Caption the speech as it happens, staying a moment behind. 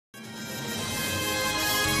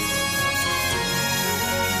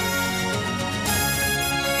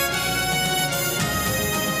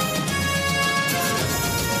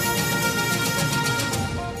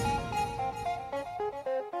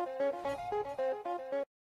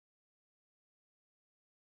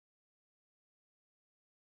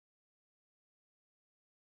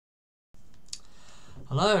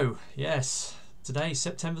Hello, yes, today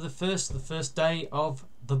September the 1st, the first day of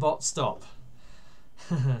the bot stop.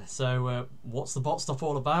 So what's the bot stop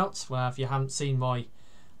all about? Well, if you haven't seen my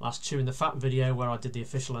last Chewing the Fat video where I did the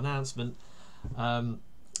official announcement,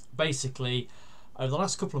 basically over the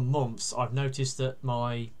last couple of months I've noticed that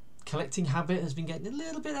my collecting habit has been getting a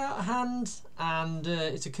little bit out of hand, and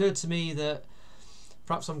it's occurred to me that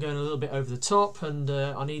perhaps I'm going a little bit over the top, and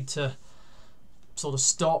I need to sort of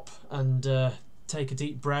stop and take a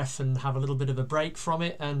deep breath and have a little bit of a break from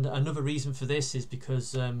it. And another reason for this is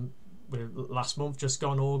because last month, just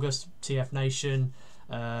gone August, TF Nation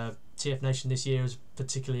this year is a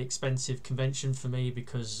particularly expensive convention for me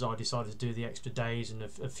because I decided to do the extra days and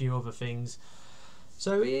a few other things.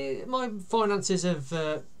 So my finances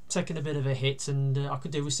have taken a bit of a hit, and I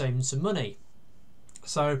could do with saving some money.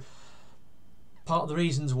 So part of the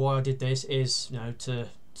reasons why I did this is, to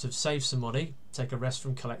save some money, take a rest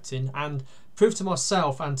from collecting, and prove to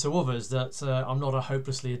myself and to others that I'm not a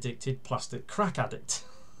hopelessly addicted plastic crack addict.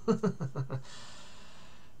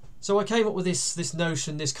 So I came up with this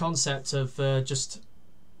notion, this concept of just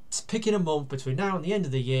picking a month between now and the end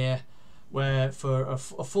of the year where for a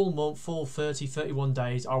full month, full 31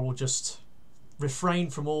 days, I will just refrain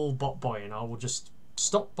from all bot buying. I will just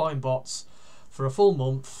stop buying bots for a full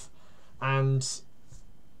month, and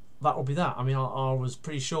that will be that. I mean, I was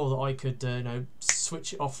pretty sure that I could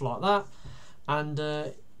switch it off like that, and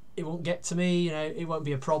it won't get to me, it won't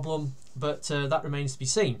be a problem, but that remains to be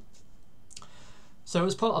seen. So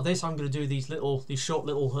as part of this, I'm going to do these short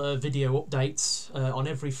little video updates on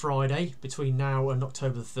every Friday between now and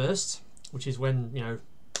October the 1st, which is when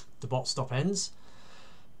the bot stop ends.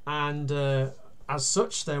 And as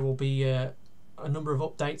such, there will be a number of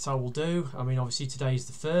updates I will do. I mean, obviously today is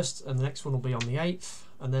the 1st, and the next one will be on the 8th,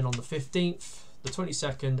 and then on the 15th, the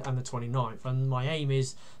 22nd and the 29th. And my aim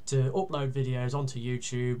is to upload videos onto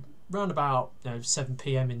YouTube around about 7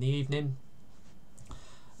 PM in the evening,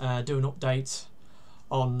 do an update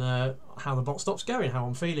on how the bot stop's going, how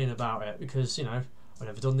I'm feeling about it, because I've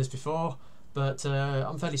never done this before, but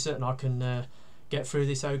I'm fairly certain I can get through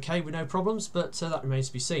this okay with no problems, but that remains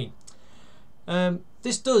to be seen.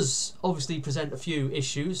 This does obviously present a few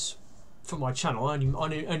issues for my channel,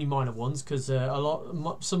 only minor ones, because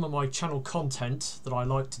some of my channel content that I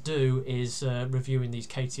like to do is reviewing these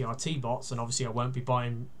KTRT bots, and obviously I won't be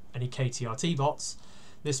buying any KTRT bots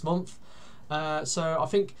this month. So I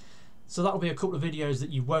think that'll be a couple of videos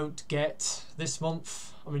that you won't get this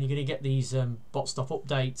month. I mean, you're going to get these bot stop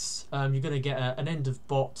updates. You're going to get an end of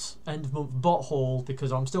month bot haul,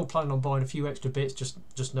 because I'm still planning on buying a few extra bits,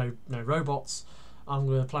 just no robots. I'm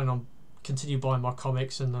going to plan on continue buying my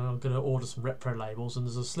comics, and then I'm going to order some repro labels, and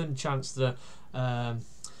there's a slim chance that a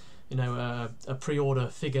pre-order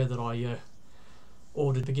figure that I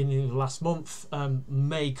ordered beginning of last month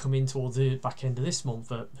may come in towards the back end of this month,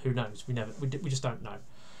 but who knows? We just don't know.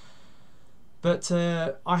 But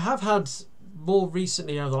I have had more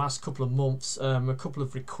recently, over the last couple of months, a couple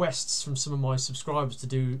of requests from some of my subscribers to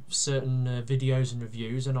do certain videos and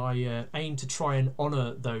reviews, and I aim to try and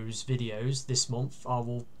honour those videos this month. I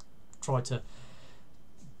will try to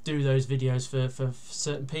do those videos for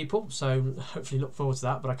certain people, so hopefully look forward to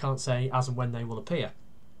that, but I can't say as and when they will appear.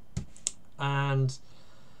 And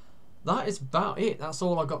that is about it. That's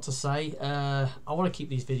all I've got to say. I want to keep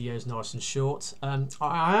these videos nice and short.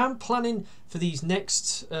 I am planning for these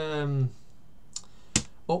next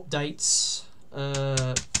updates,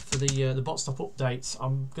 for the bot stop updates.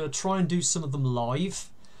 I'm going to try and do some of them live,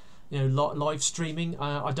 live streaming.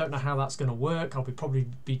 I don't know how that's going to work. I'll probably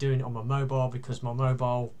be doing it on my mobile, because my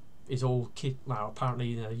mobile is all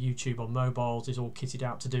apparently YouTube on mobiles is all kitted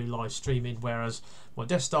out to do live streaming, whereas my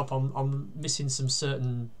desktop, I'm missing some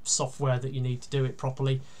certain software that you need to do it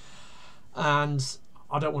properly, and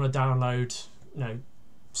I don't want to download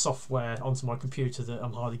software onto my computer that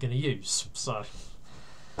I'm hardly going to use. So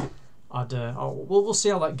we'll see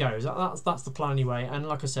how that goes. That's the plan anyway. And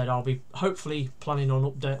like I said, I'll be hopefully planning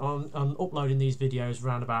on uploading these videos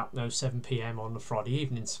around about 7 PM on the Friday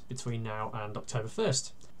evenings between now and October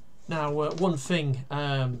 1st. Now, one thing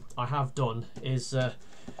I have done is,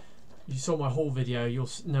 you saw my haul video, you'll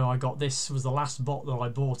know I got this was the last bot that I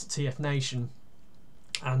bought at TF Nation,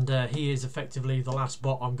 and he is effectively the last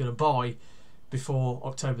bot I'm going to buy before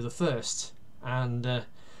October the 1st. And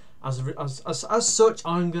as such,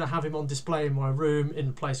 I'm going to have him on display in my room, in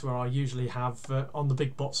the place where I usually have on the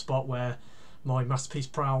big bot spot where my Masterpiece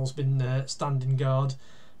Prowl's been standing guard.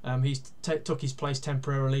 He's took his place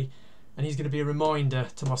temporarily, and he's going to be a reminder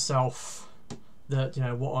to myself that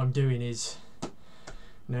what I'm doing is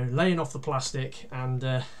laying off the plastic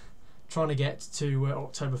and trying to get to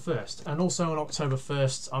October 1st. And also on October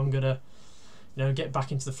 1st, I'm gonna, you know, get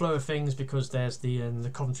back into the flow of things, because there's the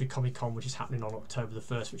Coventry Comic Con, which is happening on October the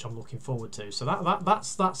 1st, which I'm looking forward to. So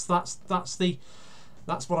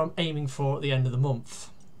that's what I'm aiming for at the end of the month.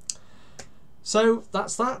 So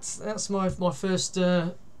that's my first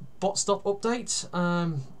bot stop update.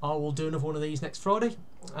 I will do another one of these next Friday.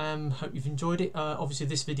 Hope you've enjoyed it. Obviously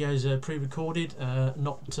this video is pre-recorded,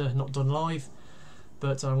 not done live,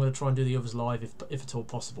 but I'm going to try and do the others live if at all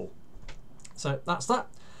possible. So that's that.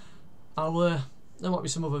 There might be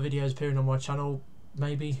some other videos appearing on my channel,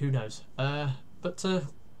 maybe, who knows. But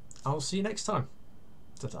I'll see you next time.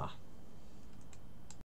 Ta-ta.